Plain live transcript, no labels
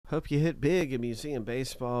Hope you hit big in museum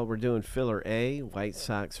baseball. We're doing filler A, White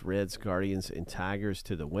Sox, Reds, Guardians, and Tigers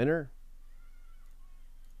to the winner.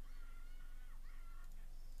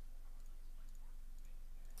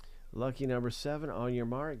 Lucky number 7, on your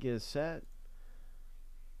mark, get set,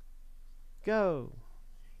 go.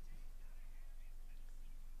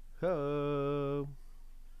 Ho!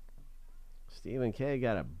 Stephen K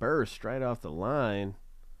got a burst right off the line.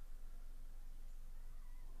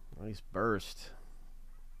 Nice burst.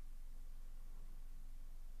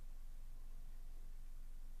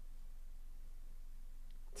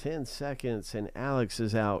 "10 seconds, and Alex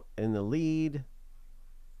is out in the lead.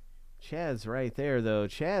 Chad's right there, though.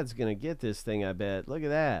 Chad's going to get this thing, I bet. Look at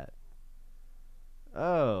that.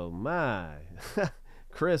 Oh, my.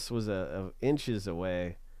 Chris was inches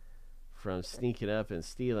away from sneaking up and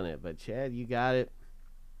stealing it. But, Chad, you got it.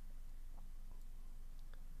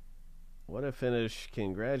 What a finish.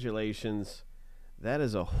 Congratulations. That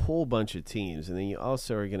is a whole bunch of teams. And then you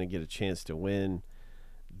also are going to get a chance to win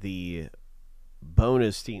the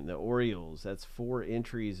bonus team, the Orioles. That's 4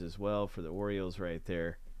 entries as well for the Orioles right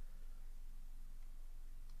there.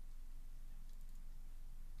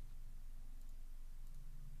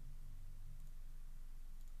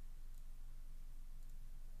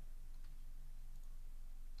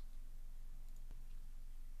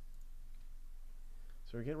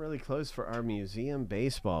 So we're getting really close for our museum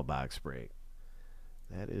baseball box break.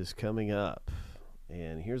 That is coming up.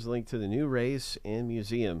 And here's a link to the new race and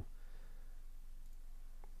museum.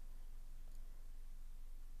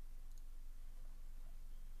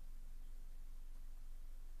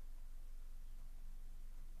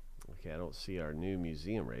 Okay, I don't see our new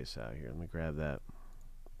museum race out here. Let me grab that.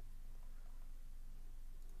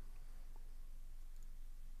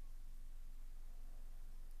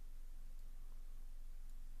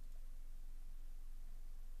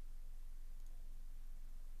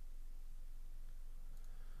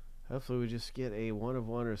 Hopefully we just get a 1 of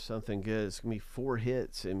 1 or something good. It's going to be 4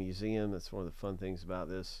 hits in museum. That's one of the fun things about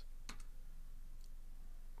this.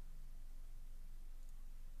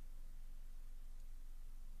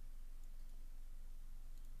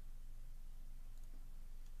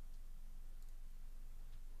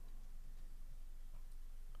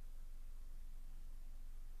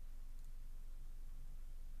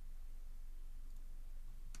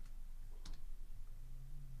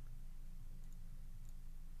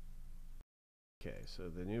 Okay, so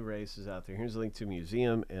the new race is out there. Here's a link to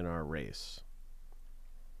museum and our race.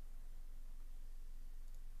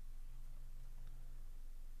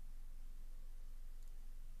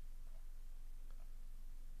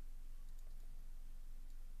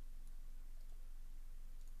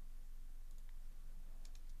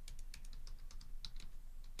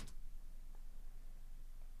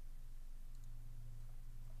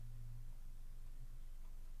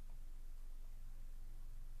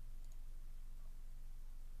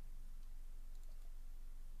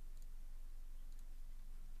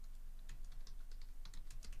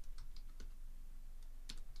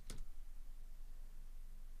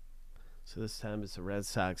 So this time it's the Red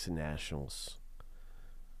Sox and Nationals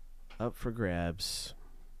up for grabs.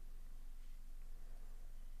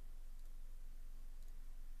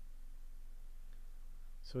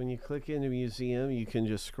 So when you click into museum, you can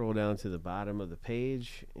just scroll down to the bottom of the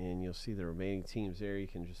page and you'll see the remaining teams there. You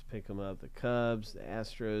can just pick them up: the Cubs, the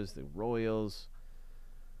Astros, the Royals.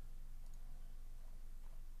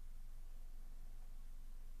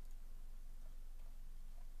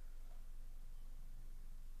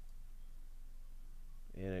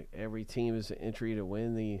 And every team is an entry to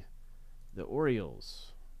win the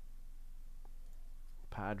Orioles,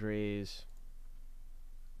 Padres,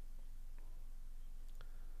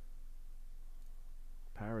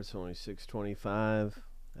 Pirates only $6.25.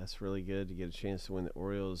 That's really good to get a chance to win the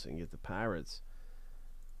Orioles and get the Pirates.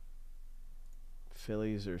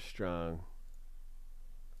 Phillies are strong.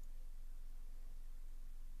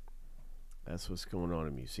 That's what's going on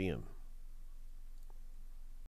in museum.